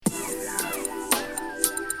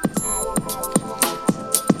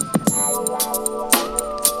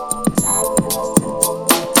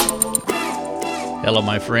Hello,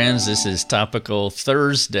 my friends. This is Topical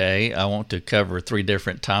Thursday. I want to cover 3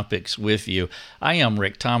 different topics with you. I am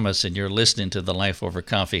Rick Thomas, and you're listening to the Life Over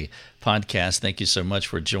Coffee podcast. Thank you so much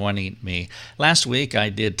for joining me. Last week, I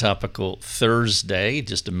did Topical Thursday,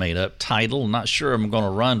 just a made-up title. Not sure I'm going to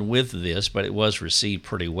run with this, but it was received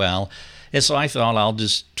pretty well. And so I thought I'll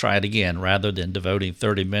just try it again. Rather than devoting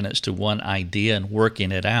 30 minutes to one idea and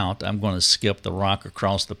working it out, I'm going to skip the rock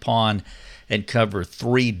across the pond and cover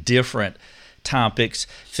 3 different topics,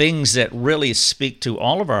 things that really speak to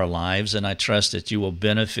all of our lives, and I trust that you will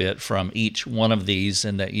benefit from each one of these,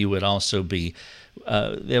 and that you would also be,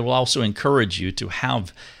 they will also encourage you to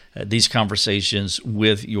have these conversations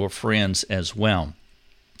with your friends as well.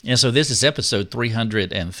 And so this is episode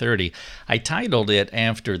 330. I titled it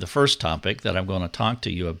after the first topic that I'm going to talk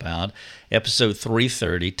to you about, episode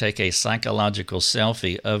 330, Take a Psychological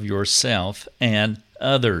Selfie of Yourself and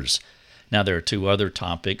Others. Now, there are 2 other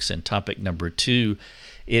topics, and topic number 2,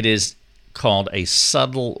 it is called A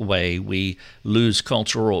Subtle Way We Lose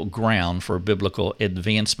Cultural Ground for Biblical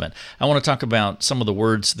Advancement. I want to talk about some of the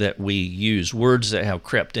words that we use, words that have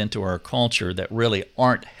crept into our culture that really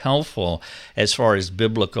aren't helpful as far as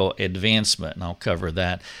biblical advancement, and I'll cover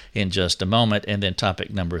that in just a moment. And then topic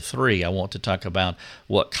number 3, I want to talk about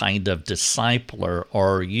what kind of discipler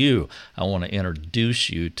are you. I want to introduce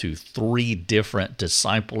you to 3 different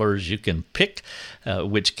disciplers. You can pick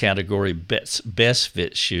which category best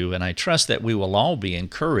fits you, and I trust that we will all be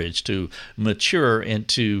encouraged to mature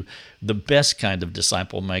into the best kind of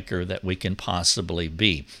disciple maker that we can possibly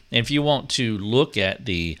be. If you want to look at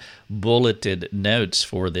the bulleted notes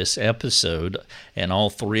for this episode and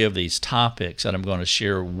all 3 of these topics that I'm going to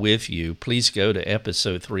share with you, please go to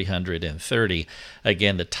episode 330.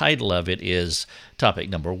 Again, the title of it is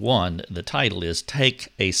topic number 1. The title is Take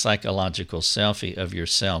a Psychological Selfie of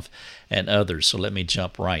Yourself and Others. So let me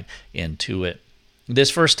jump right into it.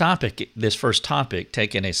 This first topic,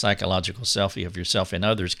 taking a psychological selfie of yourself and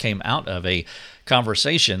others, came out of a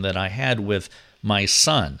conversation that I had with my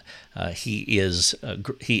son. He is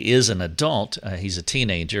an adult. He's a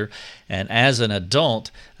teenager, and as an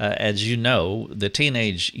adult, as you know, the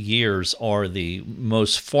teenage years are the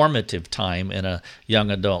most formative time in a young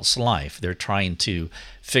adult's life. They're trying to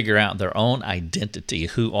figure out their own identity.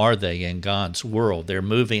 Who are they in God's world? They're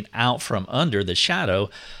moving out from under the shadow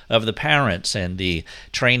of the parents and the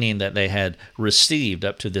training that they had received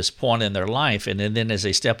up to this point in their life. And then as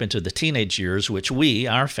they step into the teenage years, which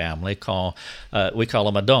our family, call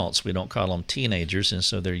them adults. We don't call them teenagers, and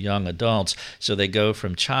so they're young adults. So they go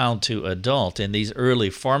from child to adult. In these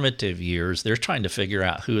early formative years, they're trying to figure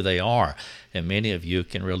out who they are. And many of you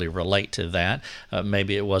can really relate to that.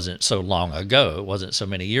 Maybe it wasn't so long ago. It wasn't so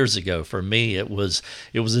many years ago. For me, it was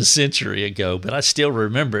a century ago, but I still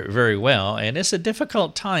remember it very well. And it's a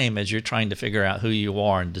difficult time as you're trying to figure out who you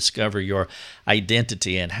are and discover your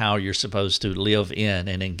identity and how you're supposed to live in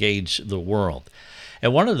and engage the world.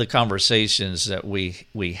 And one of the conversations that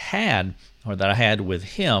we had, or that I had with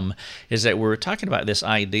him, is that we were talking about this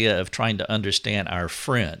idea of trying to understand our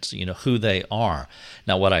friends, who they are.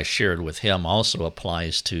 Now, what I shared with him also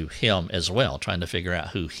applies to him as well, trying to figure out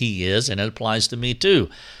who he is, and it applies to me too.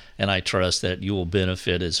 And I trust that you will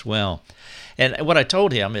benefit as well. And what I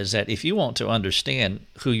told him is that if you want to understand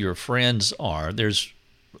who your friends are, there's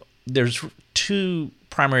 2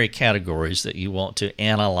 primary categories that you want to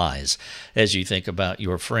analyze as you think about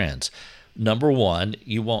your friends. Number 1,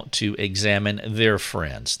 you want to examine their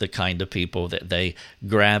friends, the kind of people that they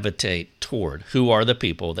gravitate toward. Who are the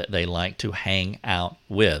people that they like to hang out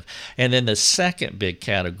with? And then the second big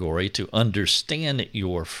category to understand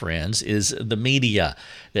your friends is the media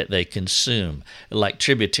that they consume, like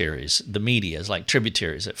tributaries. The media is like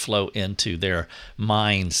tributaries that flow into their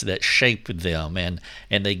minds, that shape them, and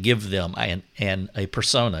they give them a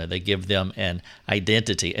persona. They give them an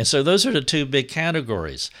identity. And so those are the 2 big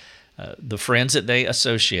categories. The friends that they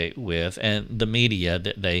associate with and the media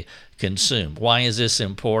that they consume. Why is this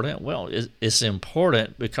important? Well, it's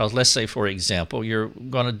important because, let's say, for example, you're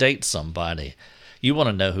going to date somebody. You want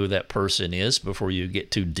to know who that person is before you get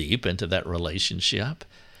too deep into that relationship.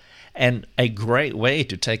 And a great way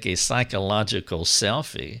to take a psychological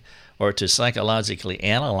selfie or to psychologically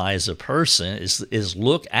analyze a person is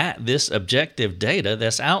look at this objective data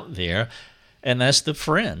that's out there. And that's the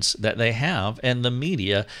friends that they have and the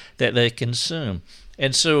media that they consume.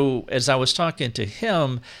 And so as I was talking to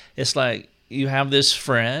him, it's like you have this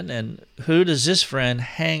friend, and who does this friend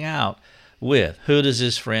hang out with? Who does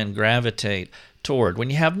this friend gravitate toward?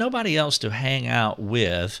 When you have nobody else to hang out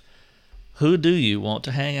with, who do you want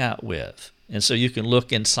to hang out with? And so you can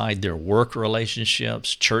look inside their work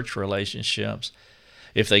relationships, church relationships.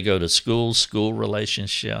 If they go to school, school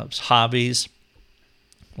relationships, hobbies,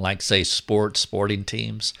 like say sporting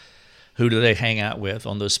teams. Who do they hang out with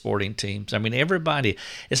on those sporting teams? I mean, everybody,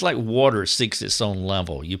 it's like water seeks its own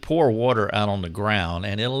level. You pour water out on the ground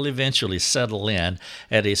and it'll eventually settle in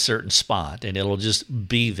at a certain spot and it'll just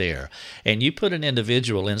be there. And you put an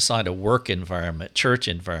individual inside a work environment, church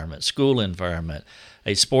environment, school environment,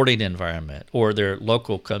 a sporting environment, or their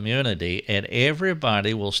local community, and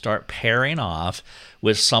everybody will start pairing off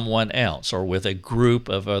with someone else or with a group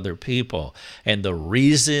of other people. And the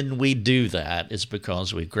reason we do that is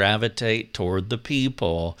because we gravitate toward the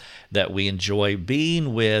people that we enjoy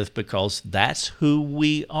being with, because that's who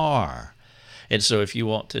we are. And so if you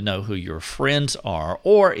want to know who your friends are,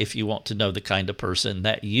 or if you want to know the kind of person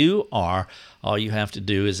that you are, all you have to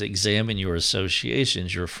do is examine your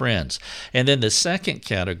associations, your friends. And then the second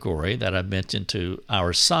category that I mentioned to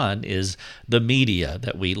our son is the media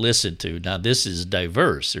that we listen to. Now, this is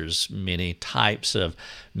diverse. There's many types of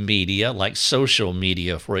media, like social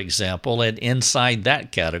media, for example, and inside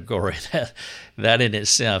that category, that in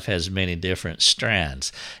itself has many different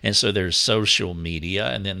strands. And so there's social media,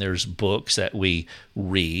 and then there's books that we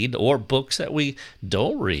read or books that we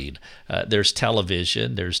don't read. There's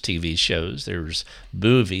television, there's TV shows, there's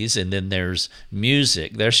movies, and then there's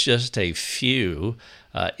music. There's just a few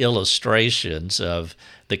illustrations of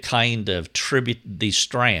the kind of these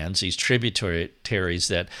strands, these tributaries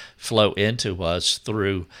that flow into us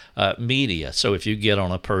through media. So if you get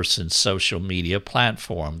on a person's social media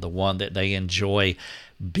platform, the one that they enjoy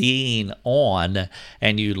being on,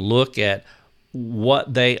 and you look at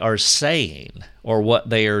what they are saying or what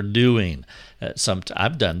they are doing.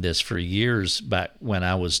 I've done this for years back when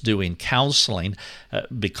I was doing counseling,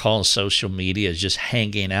 because social media is just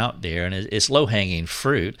hanging out there and it's low-hanging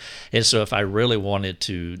fruit. And so if I really wanted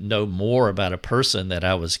to know more about a person that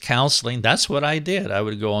I was counseling, that's what I did. I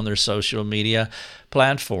would go on their social media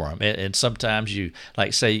platform. And sometimes you,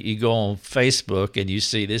 like say you go on Facebook and you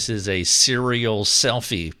see this is a serial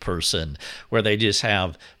selfie person where they just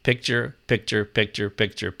have picture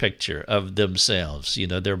of themselves,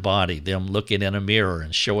 their body, them looking in a mirror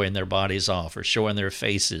and showing their bodies off or showing their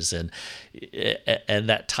faces and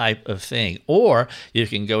that type of thing. Or you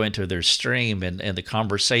can go into their stream and the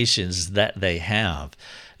conversations that they have.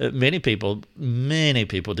 Many people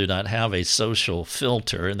do not have a social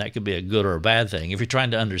filter, and that could be a good or a bad thing. If you're trying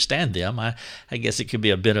to understand them, I guess it could be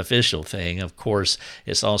a beneficial thing. Of course,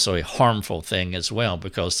 it's also a harmful thing as well,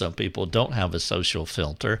 because some people don't have a social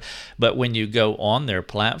filter. But when you go on their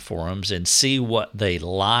platforms and see what they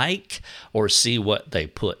like, or see what they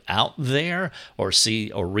put out there, or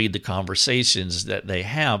see or read the conversations that they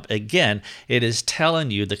have, again, it is telling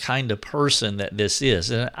you the kind of person that this is.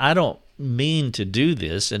 And I don't mean to do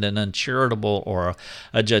this in an uncharitable or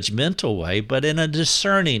a judgmental way, but in a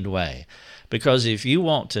discerning way. Because if you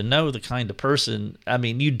want to know the kind of person,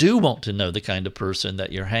 you do want to know the kind of person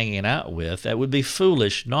that you're hanging out with, that would be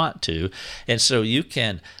foolish not to. And so you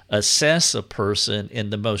can assess a person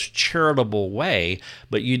in the most charitable way,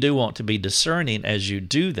 but you do want to be discerning as you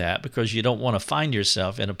do that, because you don't want to find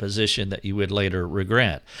yourself in a position that you would later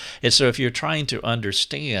regret. And so if you're trying to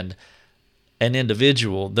understand an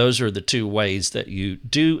individual, those are the two ways that you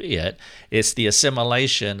do it. It's the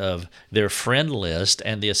assimilation of their friend list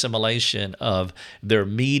and the assimilation of their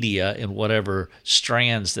media in whatever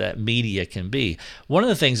strands that media can be. One of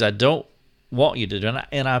the things I don't want you to do,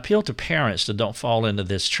 and I appeal to parents to don't fall into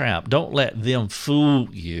this trap. Don't let them fool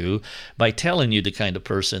you by telling you the kind of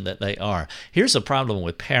person that they are. Here's the problem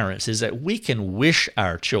with parents, is that we can wish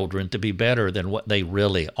our children to be better than what they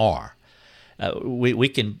really are. We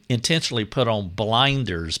can intentionally put on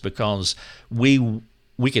blinders because we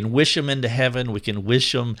can wish them into heaven, we can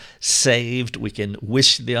wish them saved, we can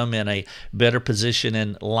wish them in a better position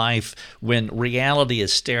in life, when reality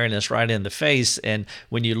is staring us right in the face. And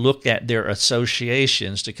when you look at their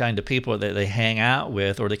associations, the kind of people that they hang out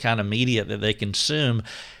with, or the kind of media that they consume,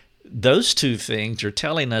 those two things are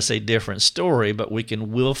telling us a different story, but we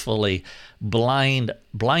can willfully blind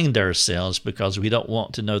ourselves because we don't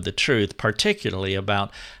want to know the truth, particularly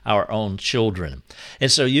about our own children.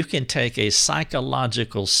 And so you can take a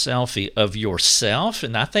psychological selfie of yourself,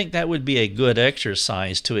 and I think that would be a good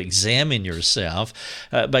exercise to examine yourself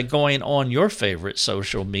by going on your favorite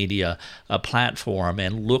social media platform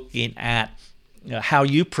and looking at how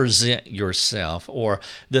you present yourself, or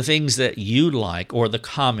the things that you like, or the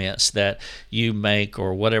comments that you make,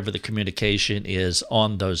 or whatever the communication is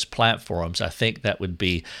on those platforms. I think that would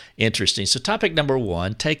be interesting. So topic number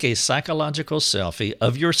 1, take a psychological selfie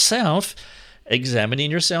of yourself, examining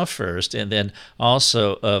yourself first, and then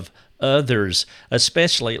also of others,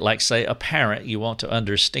 especially like, say, a parent. You want to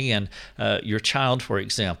understand your child, for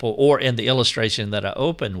example, or in the illustration that I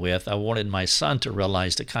opened with, I wanted my son to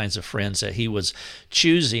realize the kinds of friends that he was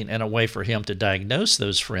choosing, and a way for him to diagnose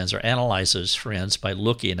those friends or analyze those friends by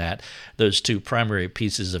looking at those two primary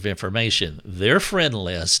pieces of information: their friend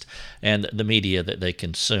list and the media that they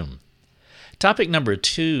consume. Topic number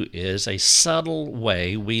 2 is a subtle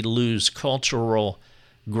way we lose cultural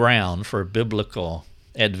ground for biblical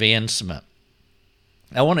advancement.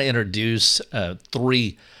 I want to introduce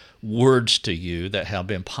 3 words to you that have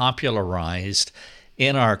been popularized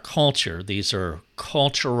in our culture. These are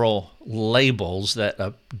cultural labels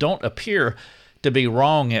that don't appear to be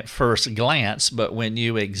wrong at first glance, but when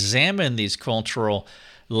you examine these cultural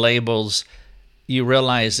labels, you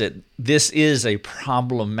realize that this is a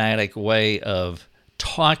problematic way of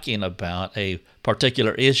talking about a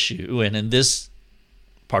particular issue. And in this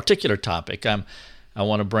particular topic, I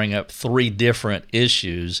want to bring up 3 different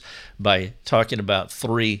issues by talking about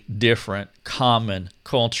 3 different common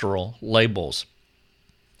cultural labels.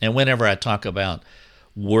 And whenever I talk about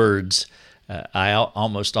words, I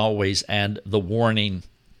almost always add the warning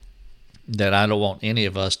that I don't want any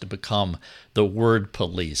of us to become the word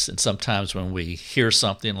police. And sometimes when we hear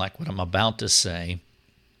something like what I'm about to say,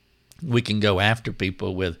 we can go after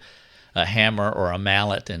people with a hammer or a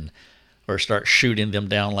mallet or start shooting them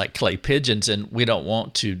down like clay pigeons, and we don't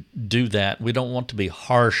want to do that. We don't want to be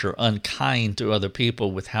harsh or unkind to other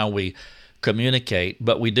people with how we communicate,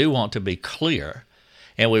 but we do want to be clear,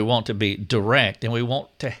 and we want to be direct, and we want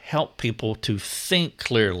to help people to think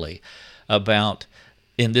clearly about,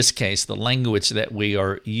 in this case, the language that we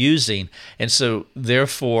are using. And so,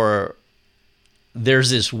 therefore,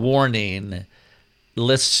 there's this warning: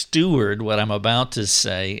 let's steward what I'm about to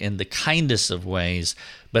say in the kindest of ways.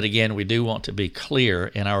 But again, we do want to be clear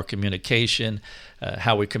in our communication,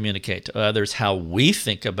 how we communicate to others, how we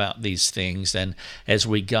think about these things, and as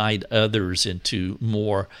we guide others into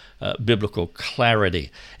more biblical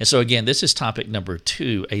clarity. And so again, this is topic number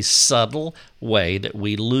 2, a subtle way that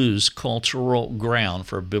we lose cultural ground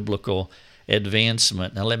for biblical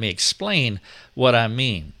advancement. Now let me explain what I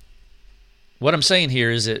mean. What I'm saying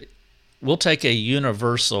here is that we'll take a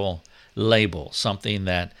universal label, something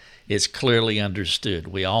that is clearly understood.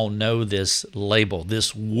 We all know this label,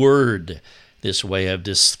 this word, this way of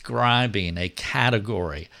describing a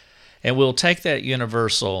category. And we'll take that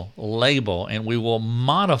universal label and we will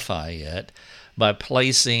modify it by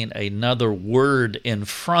placing another word in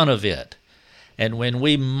front of it. And when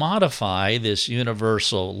we modify this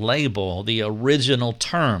universal label, the original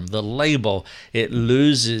term, the label, it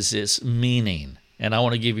loses its meaning. And I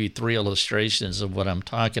want to give you 3 illustrations of what I'm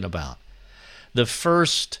talking about. The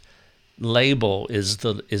first label is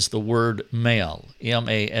the word male,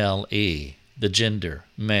 M-A-L-E, the gender,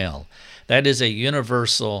 male. That is a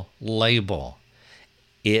universal label.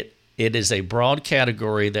 It is a broad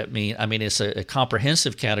category that it's a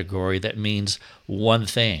comprehensive category that means one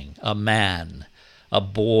thing: a man, a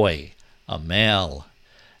boy, a male.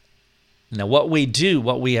 Now what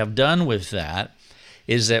we have done with that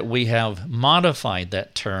is that we have modified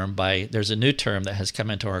that term there's a new term that has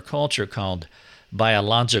come into our culture called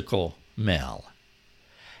biological male.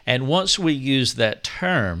 And once we use that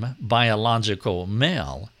term, biological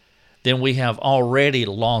male, then we have already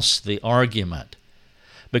lost the argument,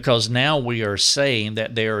 because now we are saying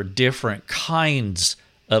that there are different kinds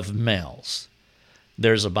of males.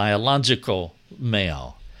 There's a biological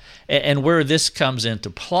male. And where this comes into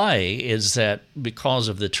play is that because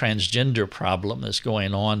of the transgender problem that's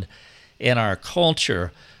going on in our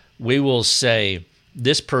culture, we will say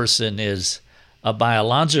this person is a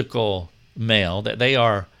biological male, that they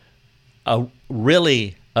are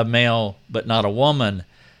really a male but not a woman,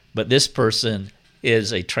 but this person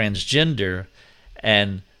is a transgender,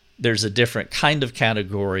 and there's a different kind of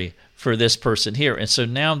category for this person here. And so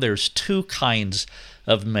now there's 2 kinds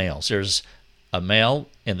of males. There's a male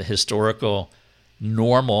in the historical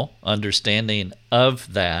normal understanding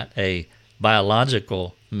of that, a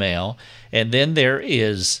biological male, and then there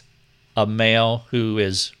is a male who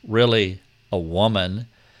is really a woman,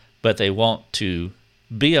 but they want to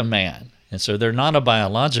be a man. And so they're not a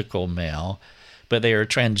biological male, but they are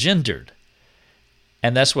transgendered.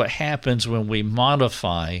 And that's what happens when we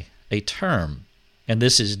modify a term. And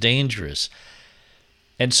this is dangerous.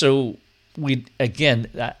 And so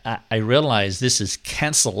I realize this is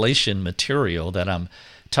cancellation material that I'm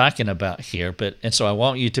talking about here, and so I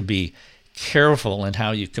want you to be careful in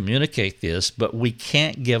how you communicate this, but we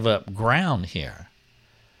can't give up ground here.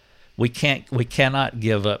 we cannot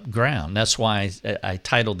give up ground. That's why I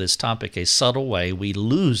titled this topic, A Subtle Way We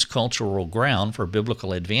Lose Cultural Ground for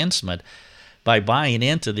Biblical Advancement by Buying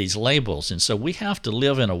into these labels. And so we have to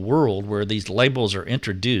live in a world where these labels are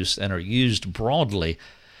introduced and are used broadly,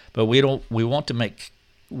 but we want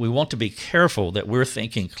to be careful that we're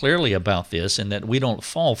thinking clearly about this and that we don't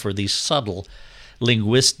fall for these subtle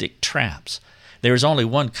linguistic traps. There's only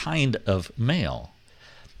one kind of male.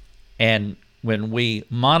 And when we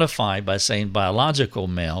modify by saying biological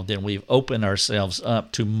male, then we've opened ourselves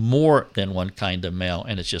up to more than one kind of male,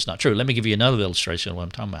 and it's just not true. Let me give you another illustration of what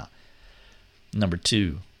I'm talking about. Number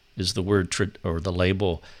 2 is the word or the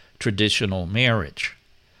label traditional marriage.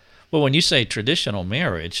 Well, when you say traditional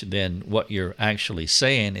marriage, then what you're actually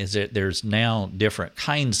saying is that there's now different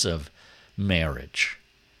kinds of marriage.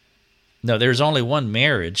 No, there's only one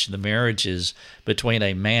marriage. The marriage is between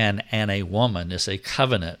a man and a woman. It's a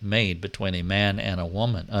covenant made between a man and a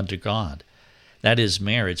woman under God. That is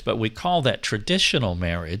marriage, but we call that traditional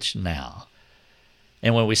marriage now.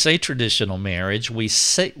 And when we say traditional marriage, we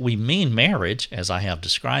mean marriage, as I have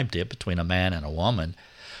described it, between a man and a woman.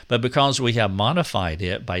 But because we have modified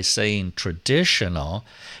it by saying traditional,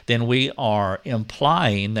 then we are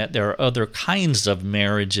implying that there are other kinds of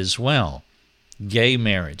marriage as well. Gay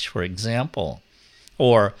marriage, for example,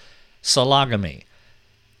 or sologamy.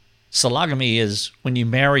 Sologamy is when you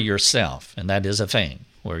marry yourself, and that is a thing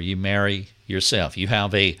where you marry yourself. You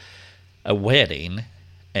have a wedding,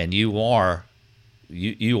 and you are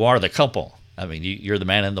the couple. I mean, you're the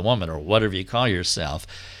man and the woman, or whatever you call yourself,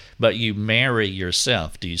 but you marry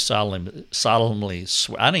yourself. Do you solemnly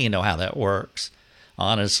swear? I don't even know how that works,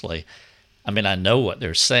 honestly. I mean, I know what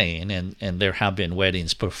they're saying, and there have been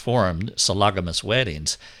weddings performed, sologamous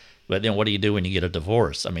weddings, but then what do you do when you get a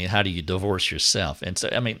divorce? I mean, how do you divorce yourself? And so,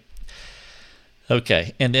 I mean,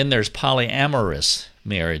 okay, and then there's polyamorous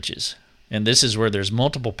marriages, and this is where there's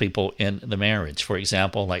multiple people in the marriage. For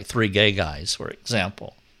example, like 3 gay guys, for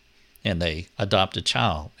example, and they adopt a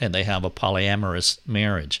child, and they have a polyamorous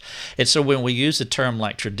marriage. And so when we use a term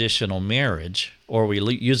like traditional marriage, or we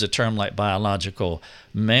use a term like biological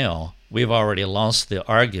male, we've already lost the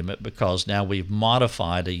argument because now we've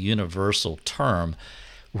modified a universal term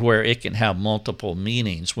where it can have multiple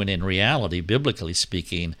meanings, when in reality, biblically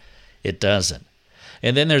speaking, it doesn't.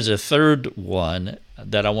 And then there's a third one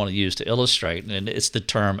that I want to use to illustrate, and it's the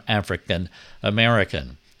term African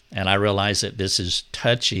American. And I realize that this is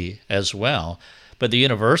touchy as well, but the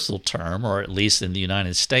universal term, or at least in the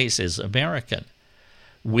United States, is American.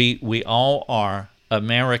 We all are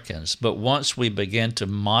Americans, but once we begin to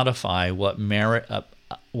modify what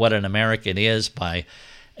an American is by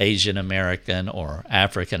Asian American or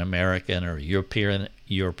African American or European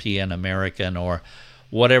American or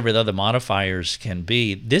whatever the other modifiers can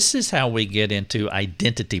be, this is how we get into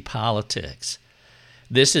identity politics.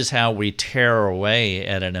 This is how we tear away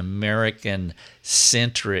at an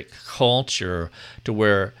American-centric culture to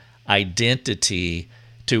where identity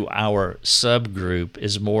to our subgroup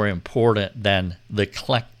is more important than the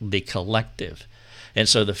collective. And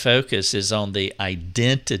so the focus is on the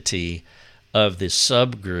identity of the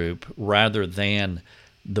subgroup rather than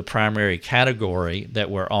the primary category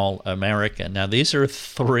that we're all American. Now, these are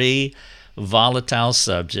 3 volatile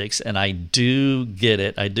subjects, and I do get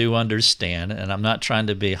it. I do understand, and I'm not trying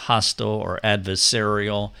to be hostile or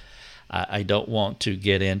adversarial. I don't want to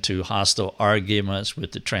get into hostile arguments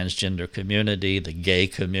with the transgender community, the gay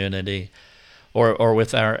community, or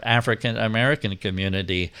with our African American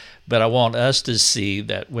community. But I want us to see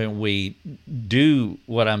that when we do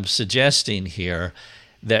what I'm suggesting here,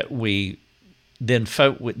 that we then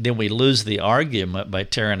we lose the argument by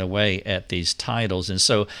tearing away at these titles. And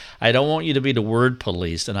so I don't want you to be the word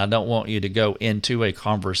police, and I don't want you to go into a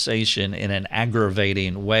conversation in an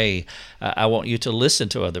aggravating way. I want you to listen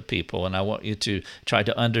to other people, and I want you to try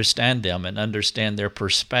to understand them and understand their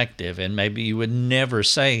perspective. And maybe you would never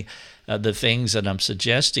say the things that I'm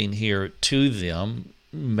suggesting here to them,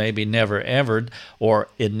 maybe never ever, or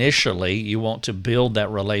initially you want to build that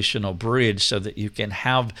relational bridge so that you can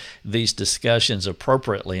have these discussions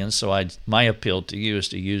appropriately. And so my appeal to you is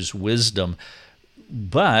to use wisdom,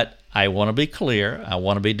 but I want to be clear, I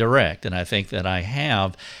want to be direct, and I think that I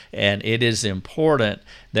have, and it is important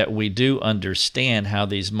that we do understand how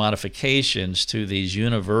these modifications to these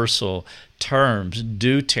universal terms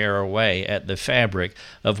do tear away at the fabric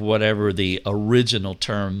of whatever the original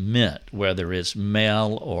term meant, whether it's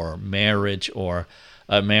male or marriage or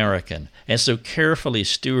American. And so carefully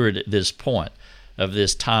steward this point of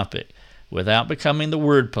this topic without becoming the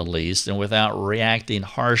word police and without reacting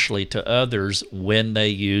harshly to others when they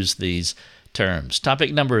use these terms.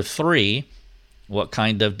 Topic number 3, What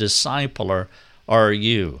kind of discipler are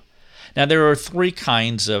you? Now, there are three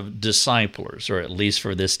kinds of disciplers, or at least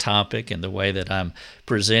for this topic and the way that I'm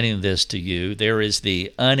presenting this to you. There is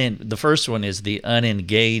the first one is the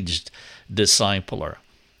unengaged discipler,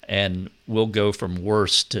 and we'll go from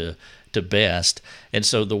worst to best. And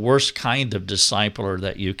so the worst kind of discipler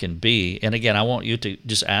that you can be, and again, I want you to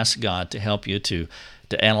just ask God to help you to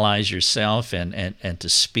analyze yourself and to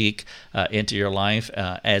speak into your life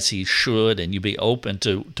as He should, and you be open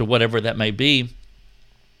to whatever that may be.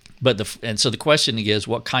 So the question is,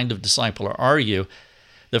 what kind of discipler are you?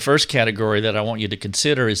 The first category that I want you to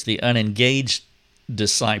consider is the unengaged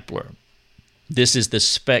discipler. This is the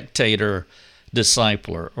spectator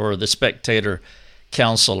discipler, or the spectator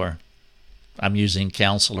counselor. I'm using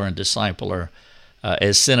counselor and discipler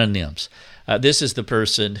as synonyms. This is the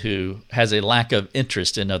person who has a lack of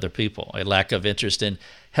interest in other people, a lack of interest in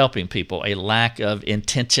helping people, a lack of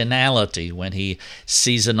intentionality when he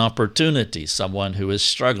sees an opportunity, someone who is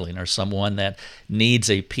struggling or someone that needs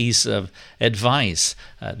a piece of advice.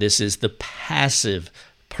 This is the passive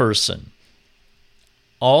person.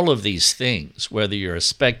 All of these things, whether you're a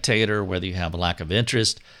spectator, whether you have a lack of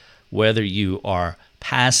interest, whether you are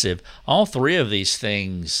passive, all three of these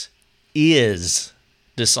things is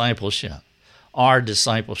discipleship, are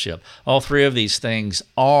discipleship. All three of these things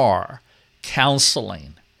are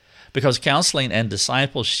counseling, because counseling and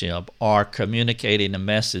discipleship are communicating a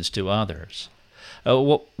message to others.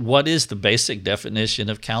 What is the basic definition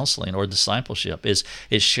of counseling or discipleship? Is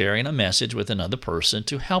sharing a message with another person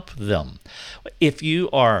to help them. If you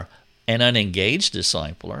are an unengaged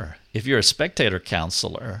discipler, if you're a spectator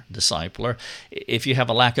counselor, discipler, if you have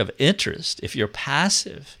a lack of interest, if you're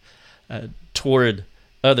passive toward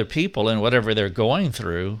other people and whatever they're going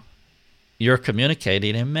through, you're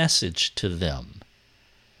communicating a message to them.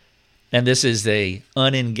 And this is a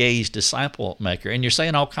unengaged disciple maker. And you're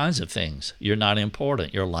saying all kinds of things. You're not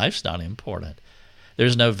important. Your life's not important.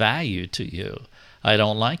 There's no value to you. I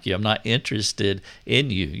don't like you. I'm not interested in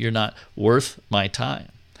you. You're not worth my time.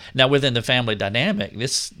 Now, within the family dynamic,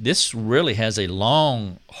 this really has a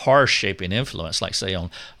long, harsh shaping influence, like say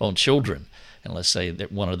on children. And let's say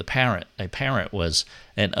that a parent was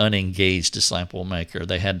an unengaged disciple maker.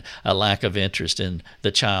 They had a lack of interest in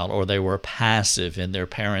the child, or they were passive in their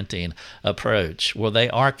parenting approach. Well,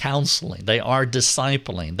 they are counseling. They are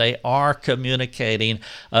discipling. They are communicating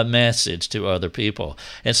a message to other people.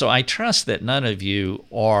 And so I trust that none of you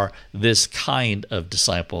are this kind of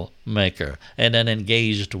disciple maker, and an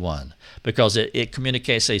engaged one, because it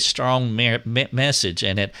communicates a strong message,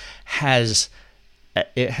 and it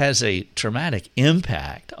has a traumatic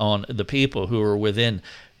impact on the people who are within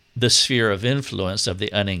the sphere of influence of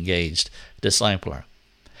the unengaged discipler.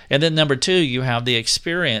 And then number two, you have the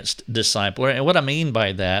experienced discipler. And what I mean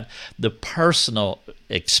by that, the personal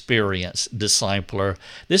experience discipler.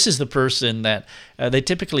 This is the person that they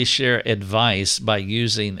typically share advice by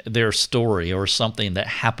using their story or something that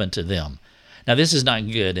happened to them. Now, this is not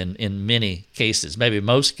good in many cases, maybe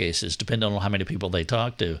most cases, depending on how many people they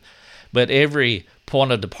talk to. But every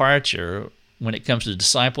point of departure when it comes to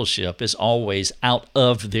discipleship is always out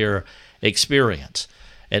of their experience.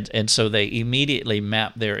 And so they immediately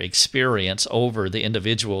map their experience over the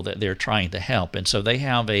individual that they're trying to help. And so they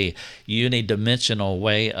have a unidimensional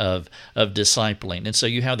way of discipling. And so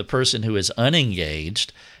you have the person who is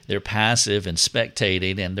unengaged, they're passive and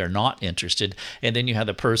spectating, and they're not interested. And then you have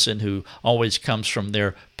the person who always comes from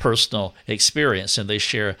their personal experience, and they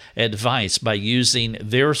share advice by using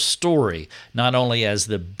their story, not only as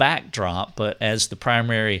the backdrop, but as the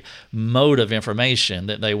primary mode of information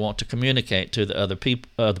that they want to communicate to the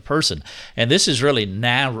other person. And this is really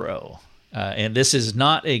narrow. And this is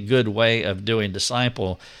not a good way of doing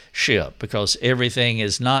discipleship, because everything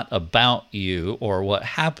is not about you or what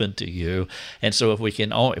happened to you. And so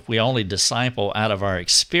if we only disciple out of our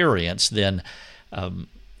experience, then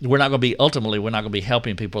we're not going to be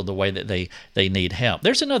helping people the way that they need help.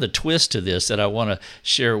 There's another twist to this that I want to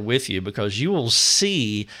share with you, because you will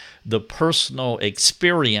see the personal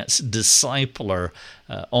experience discipler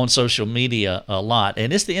on social media a lot.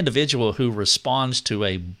 And it's the individual who responds to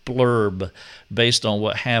a blurb based on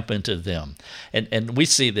what happened to them. And we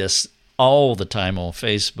see this all the time on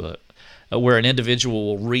Facebook, where an individual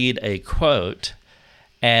will read a quote,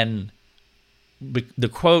 and the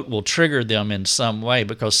quote will trigger them in some way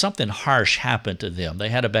because something harsh happened to them. They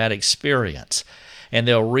had a bad experience. And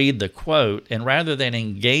they'll read the quote, and rather than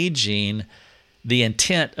engaging the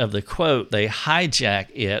intent of the quote, they hijack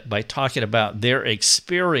it by talking about their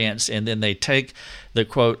experience, and then they take the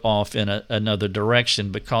quote off in another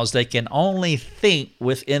direction because they can only think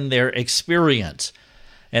within their experience.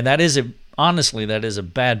 And that is honestly, that is a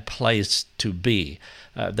bad place to be.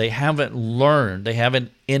 They haven't learned, they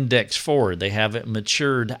haven't indexed forward, they haven't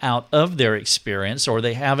matured out of their experience, or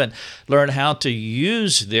they haven't learned how to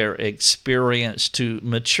use their experience to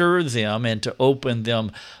mature them and to open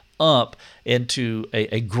them up into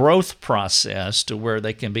a growth process to where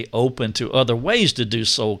they can be open to other ways to do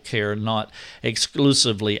soul care, not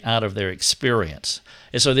exclusively out of their experience.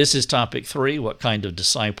 And so this is topic 3. What kind of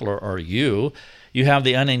discipler are you? You have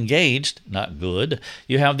the unengaged, not good.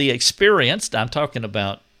 You have the experienced. I'm talking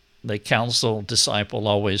about they counsel disciple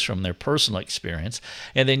always from their personal experience.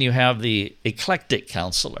 And then you have the eclectic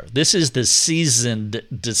counselor. This is the seasoned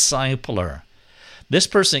discipler. This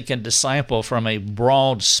person can disciple from a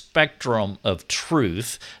broad spectrum of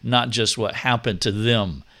truth, not just what happened to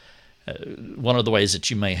them. One of the ways that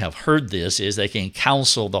you may have heard this is they can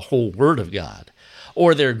counsel the whole Word of God,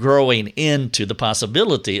 or they're growing into the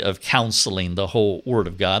possibility of counseling the whole Word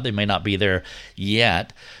of God. They may not be there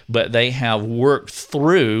yet, but they have worked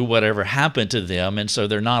through whatever happened to them, and so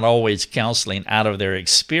they're not always counseling out of their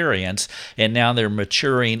experience, and now they're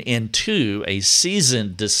maturing into a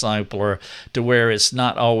seasoned discipler to where it's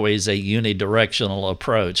not always a unidirectional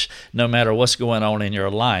approach. No matter what's going on in your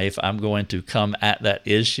life, I'm going to come at that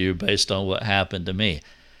issue based on what happened to me.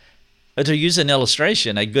 To use an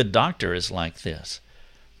illustration, a good doctor is like this.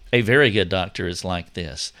 A very good doctor is like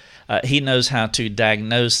this. He knows how to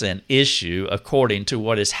diagnose an issue according to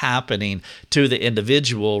what is happening to the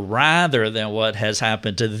individual rather than what has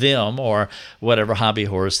happened to them or whatever hobby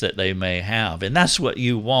horse that they may have. And that's what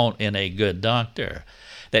you want in a good doctor,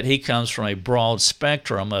 that he comes from a broad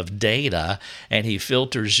spectrum of data and he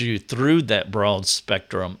filters you through that broad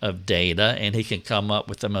spectrum of data, and he can come up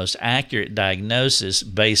with the most accurate diagnosis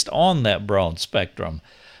based on that broad spectrum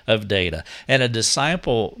of data. And a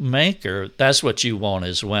disciple maker, that's what you want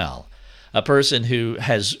as well. A person who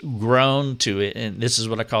has grown to it, and this is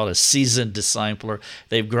what I call a seasoned discipler.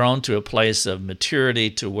 They've grown to a place of maturity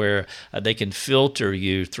to where they can filter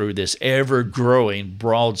you through this ever-growing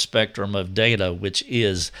broad spectrum of data, which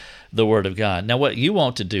is the Word of God. Now, what you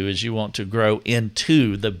want to do is you want to grow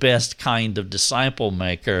into the best kind of disciple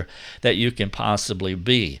maker that you can possibly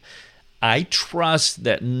be. I trust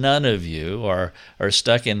that none of you are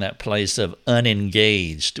stuck in that place of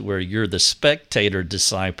unengaged, where you're the spectator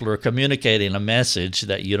discipler communicating a message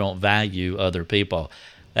that you don't value other people.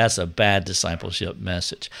 That's a bad discipleship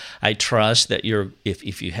message. I trust that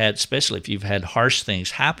especially if you've had harsh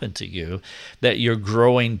things happen to you, that you're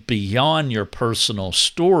growing beyond your personal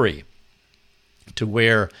story to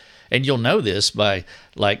where, and you'll know this by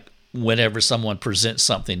whenever someone presents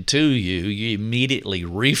something to you, you immediately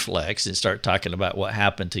reflex and start talking about what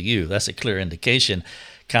happened to you. That's a clear indication,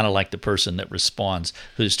 kind of like the person that responds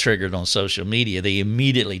who's triggered on social media. They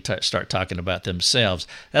immediately start talking about themselves.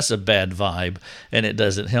 That's a bad vibe, and it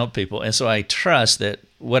doesn't help people. And so I trust that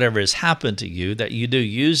whatever has happened to you, that you do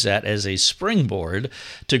use that as a springboard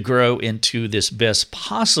to grow into this best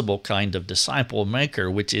possible kind of disciple maker,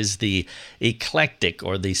 which is the eclectic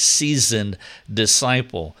or the seasoned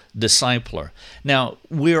discipler. Now,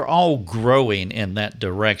 we're all growing in that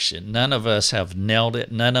direction. None of us have nailed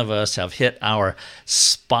it. None of us have hit our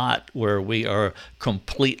spot where we are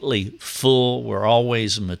completely full. We're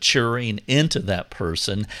always maturing into that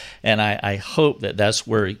person, and I hope that that's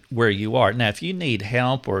where you are. Now, if you need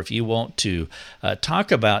help, or if you want to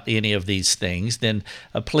talk about any of these things, then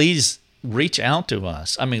please reach out to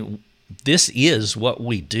us. I mean, this is what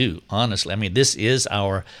we do, honestly. I mean, this is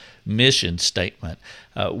our mission statement.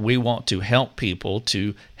 We want to help people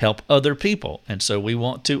to help other people. And so we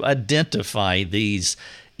want to identify these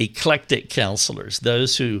eclectic counselors,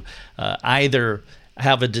 those who either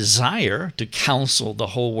have a desire to counsel the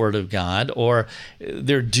whole Word of God, or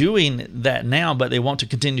they're doing that now, but they want to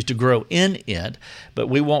continue to grow in it. But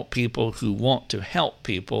we want people who want to help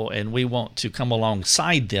people, and we want to come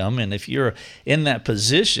alongside them. And if you're in that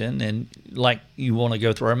position, and like you want to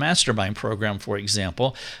go through our mastermind program, for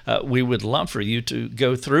example, we would love for you to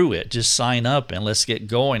go through it. Just sign up and let's get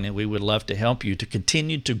going, and we would love to help you to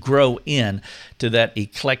continue to grow in to that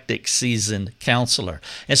eclectic seasoned counselor.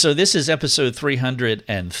 And so this is episode 330.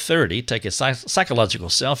 Take a psychological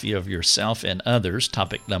selfie of yourself and others,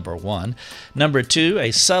 topic number 1. Number 2,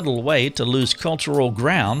 a subtle way to lose cultural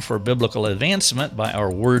ground for biblical advancement by our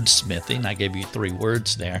wordsmithing. I gave you 3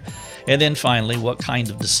 words there. And then finally, what kind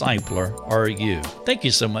of discipler are you? Thank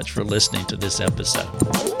you so much for listening to this episode.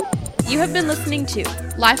 You have been listening to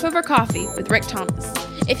Life Over Coffee with Rick Thomas.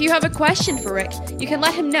 If you have a question for Rick, you can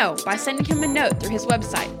let him know by sending him a note through his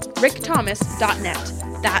website,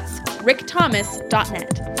 rickthomas.net. That's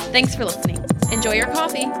rickthomas.net. Thanks for listening. Enjoy your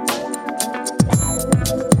coffee.